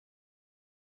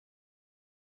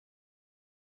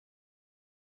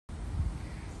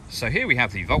So here we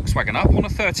have the Volkswagen UP on a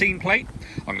 13 plate.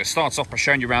 I'm going to start off by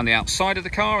showing you around the outside of the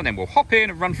car, and then we'll hop in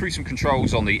and run through some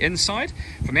controls on the inside.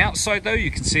 From the outside though,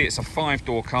 you can see it's a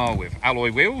 5-door car with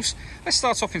alloy wheels. Let's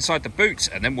start off inside the boot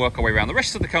and then work our way around the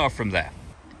rest of the car from there.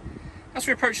 As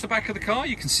we approach the back of the car,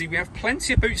 you can see we have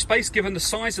plenty of boot space given the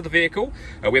size of the vehicle.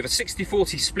 We have a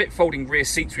 60/40 split folding rear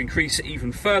seat to increase it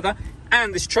even further,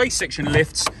 and this tray section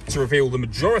lifts to reveal the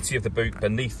majority of the boot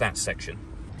beneath that section.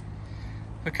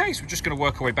 Okay, so we're just going to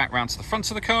work our way back round to the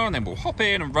front of the car, and then we'll hop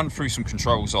in and run through some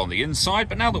controls on the inside.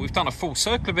 But now that we've done a full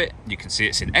circle of it, you can see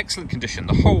it's in excellent condition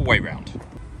the whole way round.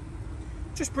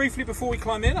 Just briefly before we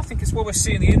climb in, I think it's well worth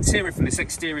seeing the interior from this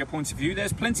exterior point of view.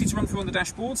 There's plenty to run through on the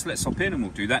dashboard, so let's hop in and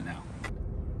we'll do that now.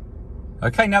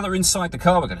 Okay, now that we're inside the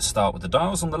car, we're going to start with the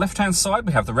dials. On the left-hand side,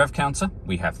 we have the rev counter,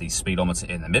 we have the speedometer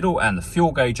in the middle, and the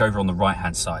fuel gauge over on the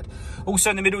right-hand side. Also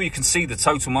in the middle, you can see the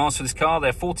total miles for this car.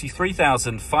 They're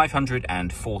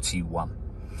 43,541.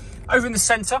 Over in the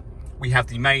centre, we have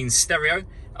the main stereo,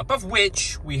 above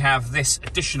which we have this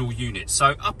additional unit.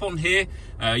 So up on here,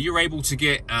 you're able to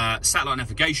get satellite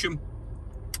navigation.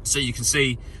 So you can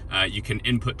see you can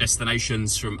input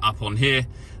destinations from up on here.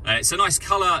 It's a nice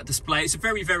colour display. It's a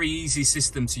very, very easy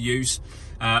system to use.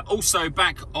 Also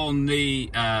back on the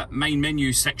main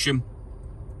menu section,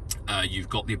 you've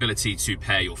got the ability to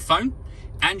pair your phone,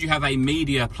 and you have a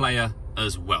media player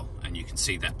as well. And you can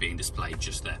see that being displayed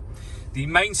just there. The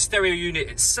main stereo unit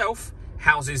itself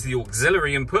houses the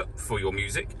auxiliary input for your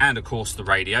music and of course the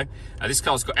radio. This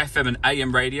car's got FM and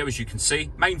AM radio, as you can see.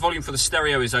 Main volume for the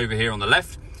stereo is over here on the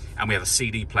left, and we have a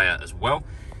CD player as well.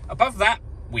 Above that,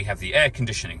 we have the air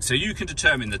conditioning. So you can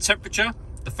determine the temperature,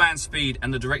 the fan speed,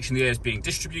 and the direction the air is being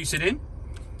distributed in.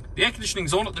 The air conditioning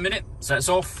is on at the minute, so it's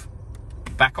off,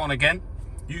 back on again.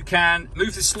 You can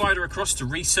move the slider across to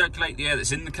recirculate the air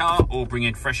that's in the car or bring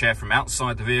in fresh air from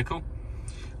outside the vehicle.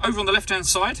 Over on the left-hand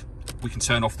side, we can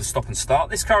turn off the stop and start.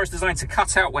 This car is designed to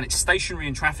cut out when it's stationary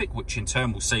in traffic, which in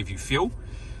turn will save you fuel.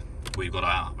 We've got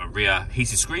a rear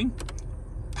heated screen,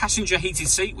 passenger heated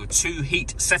seat with 2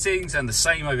 heat settings, and the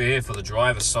same over here for the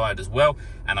driver's side as well,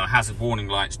 and our hazard warning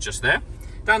lights just there.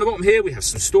 Down the bottom here we have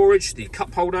some storage, the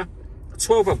cup holder, a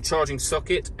 12-volt charging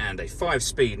socket, and a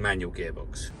 5-speed manual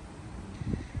gearbox.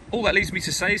 All that leaves me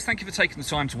to say is thank you for taking the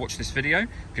time to watch this video.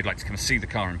 If you'd like to come and see the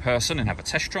car in person and have a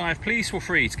test drive, please feel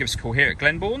free to give us a call here at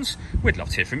Glenbourne's. We'd love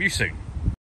to hear from you soon.